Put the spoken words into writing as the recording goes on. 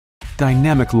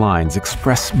dynamic lines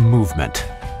express movement,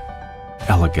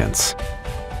 elegance,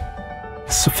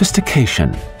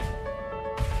 sophistication.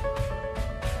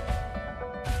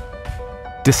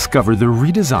 Discover the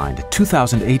redesigned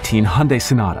 2018 Hyundai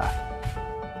Sonata.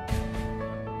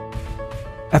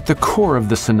 At the core of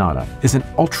the Sonata is an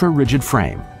ultra-rigid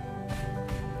frame.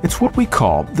 It's what we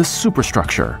call the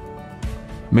superstructure.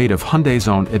 Made of Hyundai's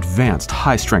own advanced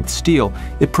high-strength steel,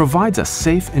 it provides a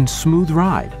safe and smooth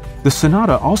ride. The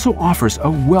Sonata also offers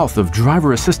a wealth of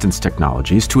driver assistance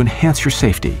technologies to enhance your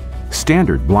safety.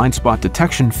 Standard blind spot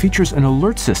detection features an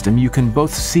alert system you can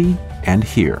both see and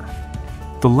hear.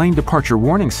 The lane departure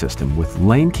warning system with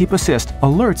lane keep assist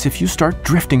alerts if you start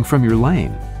drifting from your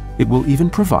lane. It will even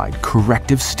provide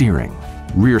corrective steering.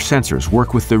 Rear sensors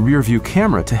work with the rear view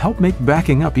camera to help make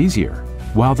backing up easier,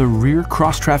 while the rear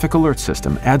cross-traffic alert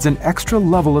system adds an extra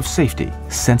level of safety,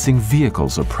 sensing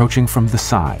vehicles approaching from the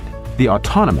side. The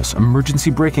autonomous emergency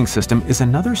braking system is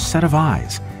another set of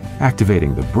eyes,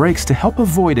 activating the brakes to help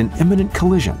avoid an imminent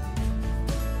collision.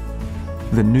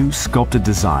 The new sculpted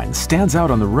design stands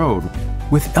out on the road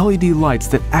with LED lights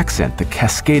that accent the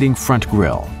cascading front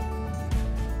grille.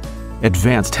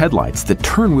 Advanced headlights that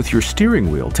turn with your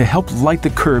steering wheel to help light the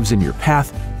curves in your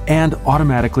path and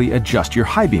automatically adjust your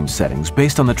high beam settings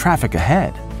based on the traffic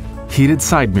ahead. Heated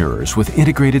side mirrors with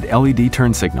integrated LED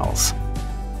turn signals.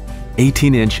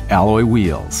 18-inch alloy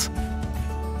wheels.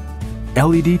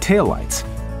 LED taillights.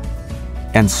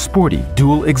 And sporty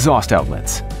dual exhaust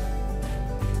outlets.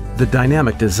 The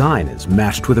dynamic design is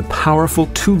matched with a powerful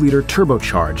 2-liter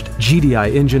turbocharged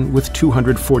GDI engine with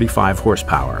 245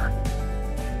 horsepower.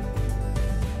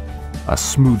 A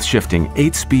smooth-shifting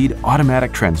 8-speed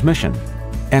automatic transmission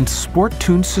and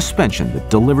sport-tuned suspension that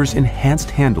delivers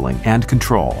enhanced handling and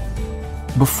control.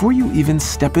 Before you even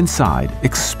step inside,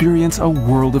 experience a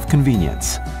world of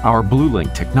convenience. Our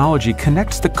BlueLink technology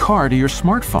connects the car to your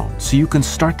smartphone so you can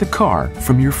start the car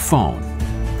from your phone.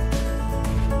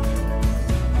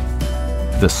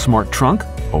 The smart trunk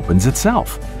opens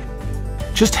itself.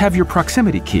 Just have your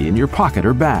proximity key in your pocket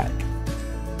or bag.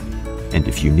 And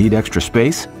if you need extra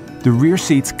space, the rear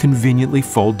seats conveniently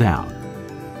fold down.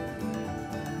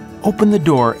 Open the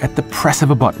door at the press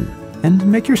of a button and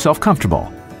make yourself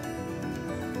comfortable.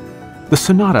 The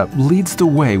Sonata leads the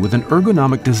way with an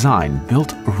ergonomic design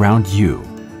built around you.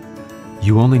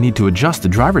 You only need to adjust the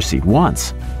driver's seat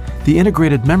once. The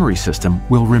integrated memory system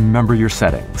will remember your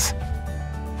settings.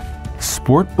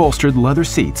 Sport bolstered leather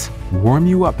seats warm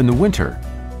you up in the winter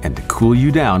and cool you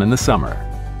down in the summer.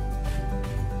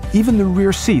 Even the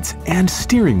rear seats and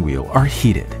steering wheel are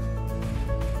heated.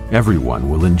 Everyone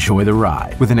will enjoy the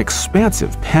ride with an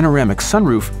expansive panoramic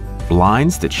sunroof,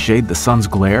 blinds that shade the sun's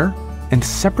glare, and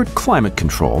separate climate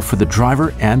control for the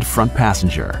driver and front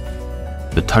passenger.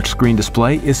 The touchscreen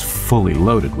display is fully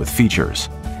loaded with features,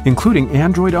 including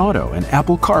Android Auto and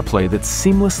Apple CarPlay that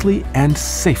seamlessly and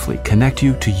safely connect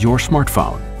you to your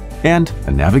smartphone, and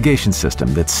a navigation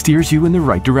system that steers you in the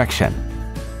right direction.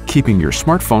 Keeping your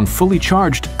smartphone fully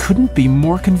charged couldn't be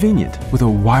more convenient with a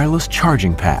wireless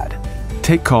charging pad.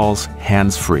 Take calls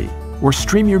hands-free, or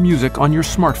stream your music on your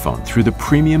smartphone through the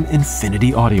premium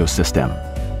Infinity audio system.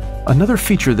 Another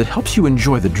feature that helps you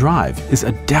enjoy the drive is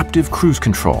adaptive cruise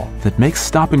control that makes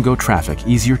stop-and-go traffic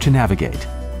easier to navigate.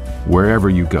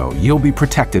 Wherever you go, you'll be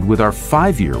protected with our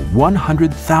 5-year,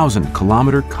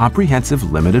 100,000-kilometer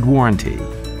comprehensive limited warranty.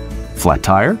 Flat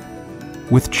tire?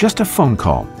 With just a phone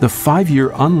call, the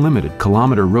 5-year unlimited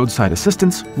kilometer roadside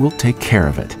assistance will take care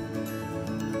of it.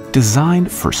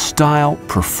 Designed for style,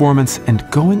 performance, and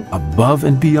going above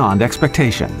and beyond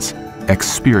expectations.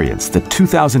 Experience the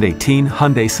 2018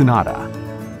 Hyundai Sonata.